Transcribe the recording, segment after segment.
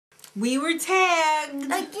We were tagged!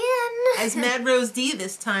 Again! As Madrosed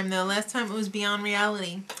this time, though. Last time it was Beyond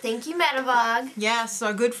Reality. Thank you, Medavog. Yes,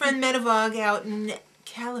 our good friend Medavog out in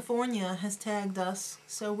California has tagged us.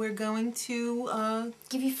 So we're going to,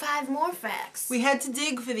 give you 5 more facts. We had to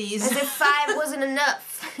dig for these. As if 5 wasn't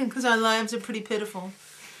enough. Because our lives are pretty pitiful.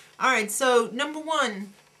 Alright, so, number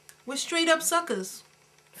 1. We're straight up suckers.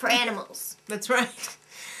 For animals. That's right.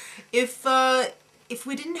 If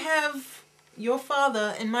we didn't have your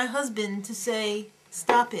father and my husband to say,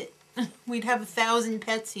 stop it, we'd have 1,000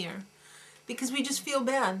 pets here. Because we just feel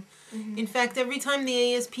bad. Mm-hmm. In fact, every time the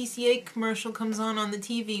ASPCA commercial comes on the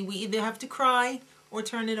TV, we either have to cry or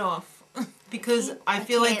turn it off. Because I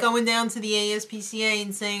feel like going down to the ASPCA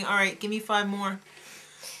and saying, alright, give me 5 more.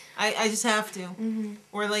 I just have to. Mm-hmm.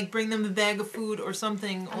 Or like bring them a bag of food or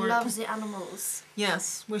something. I love the animals.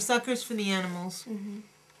 Yes, we're suckers for the animals. Mm-hmm.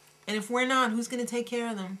 And if we're not, who's going to take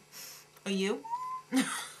care of them? Are you?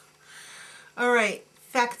 Alright,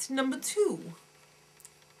 fact number 2.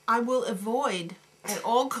 I will avoid at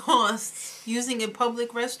all costs using a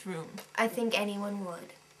public restroom. I think anyone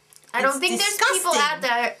would. I don't think there's people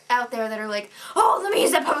out there that are like, oh, let me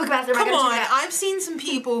use that public bathroom. Come on, I've seen some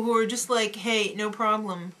people who are just like, hey, no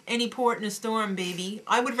problem. Any port in a storm, baby.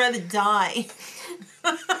 I would rather die.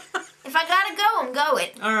 If I gotta go, I'm going.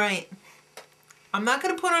 Alright. I'm not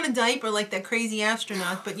going to put on a diaper like that crazy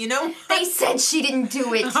astronaut, but you know what? They said she didn't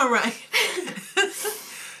do it. Alright.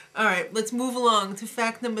 Alright, let's move along to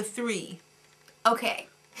fact number 3. Okay.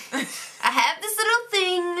 I have this little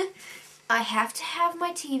thing. I have to have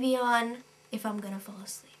my TV on if I'm going to fall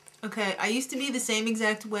asleep. Okay, I used to be the same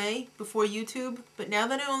exact way before YouTube, but now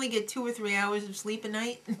that I only get 2 or 3 hours of sleep a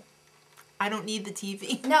night, I don't need the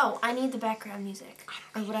TV. No, I need the background music.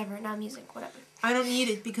 Or whatever, not music, whatever. I don't need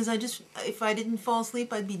it because if I didn't fall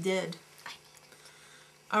asleep, I'd be dead.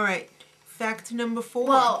 Alright, fact number 4.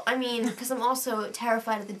 Well, I mean, because I'm also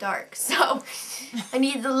terrified of the dark, so I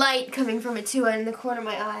need the light coming from it too in the corner of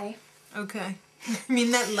my eye. Okay. I mean,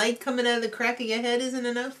 that light coming out of the crack of your head isn't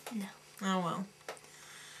enough? No. Oh, well.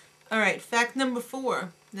 Alright, fact number 4.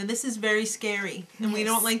 Now, this is very scary, and we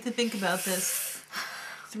don't like to think about this.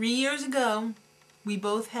 3 years ago, we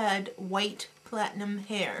both had white platinum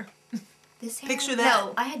hair. This hair? Picture that.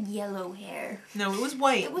 No, I had yellow hair. No, it was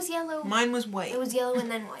white. It was yellow. Mine was white. It was yellow and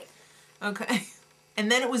then white. Okay.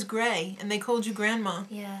 And then it was gray, and they called you grandma.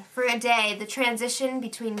 Yeah. For a day, the transition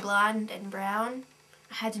between blonde and brown,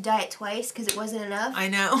 I had to dye it twice because it wasn't enough. I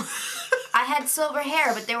know. I had silver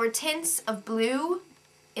hair, but there were tints of blue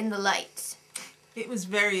in the light. It was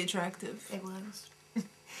very attractive. It was.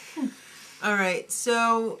 Alright,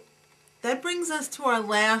 so that brings us to our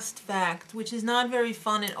last fact, which is not very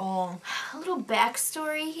fun at all. A little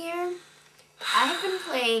backstory here. I have been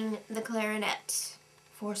playing the clarinet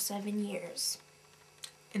for 7 years.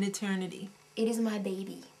 An eternity. It is my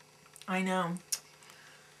baby. I know.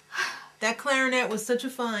 That clarinet was such a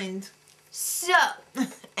find. So.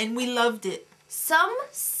 And we loved it. Some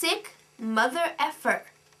sick mother effer.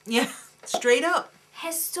 Yeah, straight up.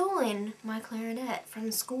 Has stolen my clarinet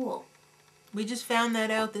from school. We just found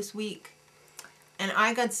that out this week. And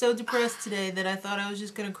I got so depressed today that I thought I was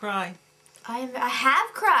just going to cry. I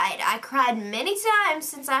have cried. I cried many times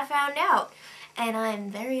since I found out. And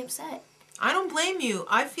I'm very upset. I don't blame you.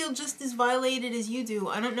 I feel just as violated as you do.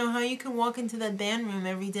 I don't know how you can walk into that band room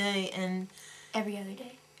every day and... Every other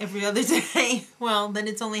day. Every other day. Well, then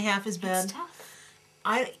it's only half as bad. It's tough.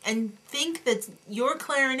 And think that your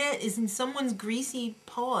clarinet is in someone's greasy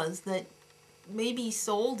paws that maybe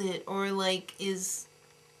sold it or like is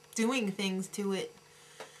doing things to it.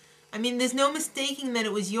 I mean, there's no mistaking that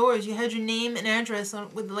it was yours. You had your name and address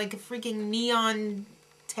on with like a freaking neon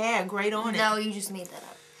tag right on it. No, you just made that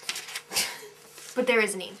up. But there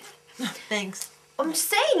is a name tag. Thanks. I'm just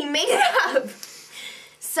saying, you made it up.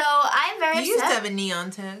 So I'm very upset. You used to have a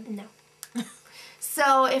neon tag. No.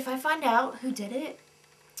 So if I find out who did it,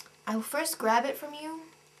 I will first grab it from you.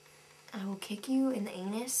 I will kick you in the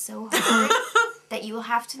anus so hard that you will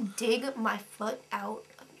have to dig my foot out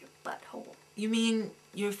of your butthole. You mean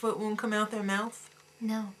your foot won't come out their mouth?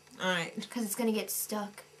 No. Alright. Because it's going to get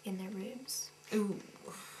stuck in their ribs. Ooh.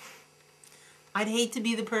 I'd hate to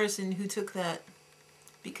be the person who took that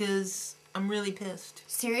because I'm really pissed.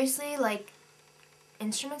 Seriously, like,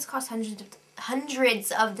 instruments cost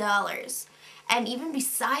hundreds of dollars. And even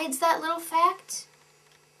besides that little fact,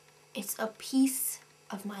 it's a piece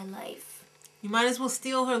of my life. You might as well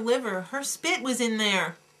steal her liver. Her spit was in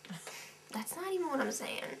there. That's not even what I'm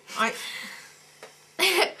saying.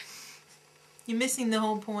 You're missing the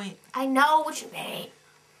whole point. I know what you mean.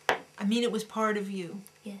 I mean, it was part of you.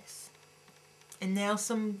 Yes. And now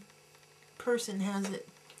some person has it.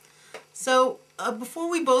 So,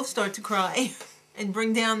 before we both start to cry and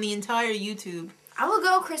bring down the entire YouTube. I will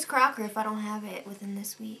go Chris Crocker if I don't have it within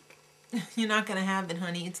this week. You're not going to have it,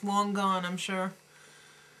 honey. It's long gone, I'm sure.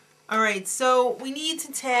 Alright, so we need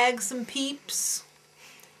to tag some peeps.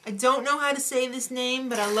 I don't know how to say this name,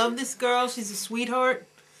 but I love this girl. She's a sweetheart.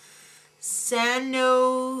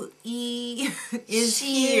 Sano is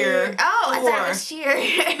here. Oh, I thought it was Sheer.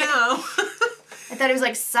 No. I thought it was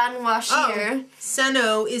like Sanwa Sheer. Oh,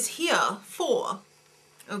 Sano is here for.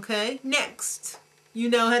 Okay, next. You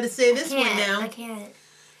know how to say this one now. I can't.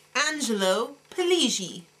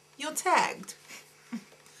 Angelopileggi. You're tagged.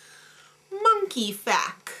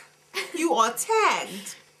 Monkeyfac. You are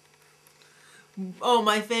tagged. Oh,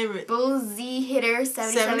 my favorite. Bull Z Hitter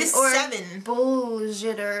 77 or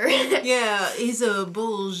Bullshitter. Yeah, he's a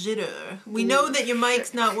bullshitter. We know that your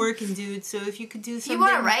mic's not working, dude, so if you could do something... You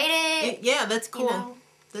want to write it? Yeah, that's cool. You know,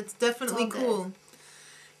 that's definitely cool.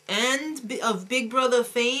 And of Big Brother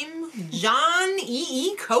fame,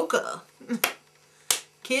 joneecoca.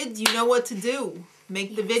 Kids, you know what to do.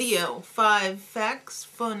 Make the video. 5 facts,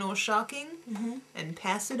 fun or shocking, and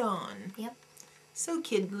pass it on. Yep. So,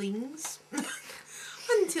 kidlings,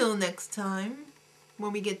 until next time,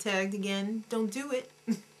 when we get tagged again, don't do it.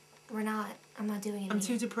 We're not. I'm not doing it. I'm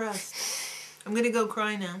too depressed. I'm gonna go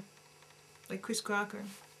cry now. Like Chris Crocker.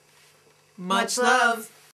 Much love.